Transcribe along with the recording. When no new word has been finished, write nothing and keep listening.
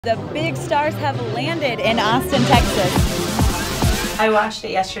The big stars have landed in Austin, Texas. I watched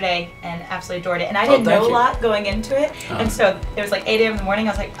it yesterday and absolutely adored it. And I didn't know a lot going into it. And so it was like 8 a.m. in the morning. I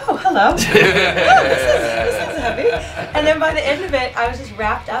was like, oh, hello. This is heavy. And then by the end of it, I was just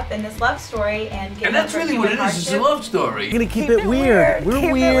wrapped up in this love story. And that's really what it is. It's a love story. You're going to keep it weird.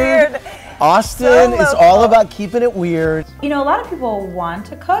 We're weird. Austin is all about keeping it weird. You know, a lot of people want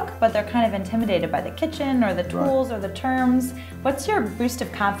to cook, but they're kind of intimidated by the kitchen or the tools or the terms. What's your boost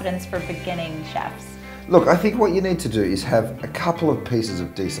of confidence for beginning chefs? Look, I think what you need to do is have a couple of pieces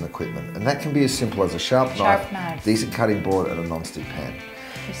of decent equipment, and that can be as simple as a sharp knife, decent cutting board, and a non-stick pan.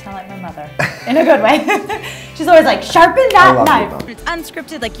 You sound like my mother, in a good way. She's always like, sharpen that knife. It's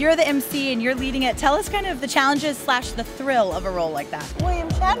unscripted, like you're the MC and you're leading it. Tell us kind of the challenges / the thrill of a role like that. William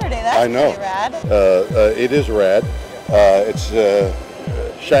Shatner Day, that's pretty rad. It is rad. It's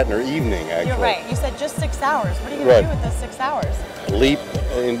Shatner evening, actually. You're right, you said just 6 hours. What are you going to do with those 6 hours? Leap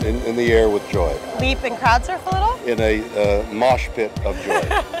in the air with joy. Leap and crowd surf a little? In a mosh pit of joy.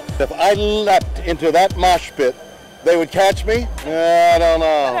 If I leapt into that mosh pit, they would catch me? I don't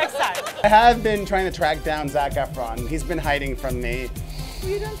know. Next time. I have been trying to track down Zac Efron. He's been hiding from me.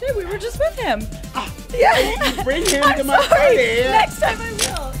 We don't say, we were just with him. Yeah, bring him to my party. Next time I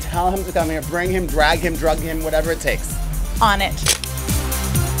will. Tell him to come here, bring him, drag him, drug him, whatever it takes. On it.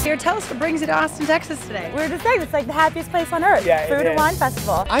 Here, tell us what brings you to Austin, Texas today. We're just saying, it's like the happiest place on earth. Yeah, Food and Wine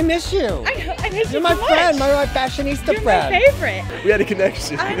Festival. I miss you. I miss you You're my friend, my fashionista friend. You're my favorite. We had a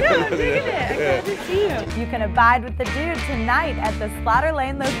connection. I know, I'm digging it. I'm glad to see you. You can abide with the dude tonight at the Slaughter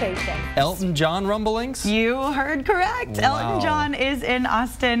Lane location. Elton John rumblings? You heard correct. Wow. Elton John is in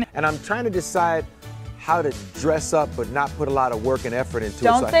Austin. And I'm trying to decide how to dress up but not put a lot of work and effort into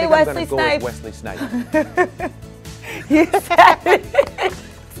Don't it. So say I think I'm Wesley going to go with Snipes. Wesley Snipes. You said it.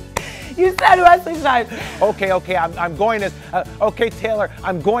 You said Wesley Snipes. Okay, I'm going as, okay, Taylor,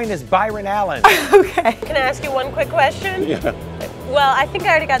 I'm going as Byron Allen. Okay. Can I ask you one quick question? Yeah. Well, I think I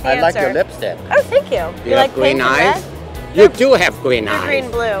already got the answer. I like your lipstick. Oh, thank you. You like green eyes? You do have green eyes. Green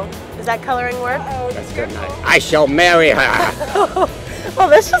blue. Does that coloring work? That's good night. I shall marry her. Well,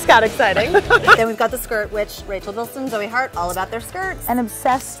 this just got exciting. Then we've got the skirt, which Rachel Bilson, Zoe Hart, all about their skirts. And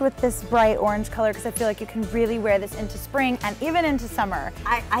obsessed with this bright orange color because I feel like you can really wear this into spring and even into summer.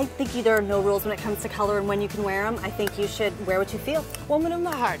 I think there are no rules when it comes to color and when you can wear them. I think you should wear what you feel. Woman of the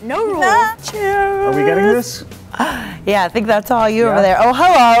heart, no rules. Cheers. Are we getting this? Yeah, I think that's all you over there. Oh,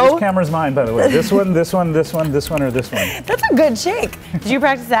 hello. This camera's mine, by the way. This one, this one, this one, this one, or this one. That's a good shake. Did you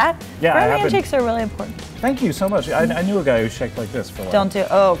practice that? Yeah, Front handshakes are really important. Thank you so much. I knew a guy who shaked like this for a while. Don't do,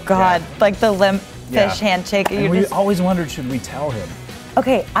 oh God, like the limp fish handshake. And we always wondered, should we tell him?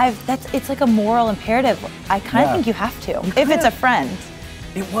 Okay, it's like a moral imperative. I kind of think you have to, if it's a friend.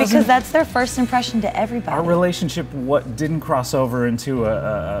 It wasn't, because that's their first impression to everybody. Our relationship didn't cross over into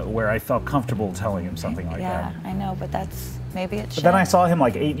where I felt comfortable telling him something like that. Yeah, I know, but that's, maybe it should. But then I saw him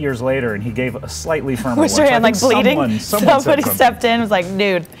like 8 years later and he gave a slightly firmer Was your hand like bleeding? Somebody stepped stepped in and was like,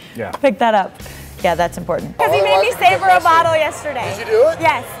 dude, pick that up. Yeah, that's important. Because he made me savor a bottle yesterday. Did you do it?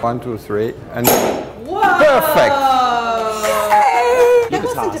 Yes. 1, 2, 3, and Perfect. That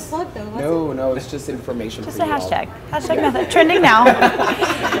wasn't a plug though, No, it's just information Just a hashtag. Hashtag method. Trending now.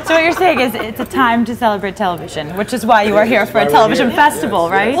 So what you're saying is it's a time to celebrate television, which is why you are here for a television festival,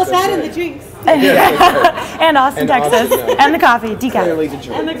 right? Well, that and the drinks. And Austin, Texas. And the coffee,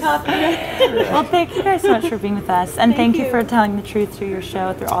 decaf. And the coffee. Well, thank you guys so much for being with us. And thank you for telling the truth through your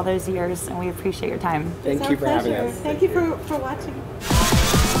show through all those years. And we appreciate your time. Thank you for having us. Thank you for watching.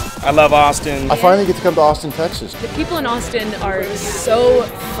 I love Austin. I finally get to come to Austin, Texas. The people in Austin are so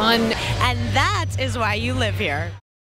fun. And that is why you live here.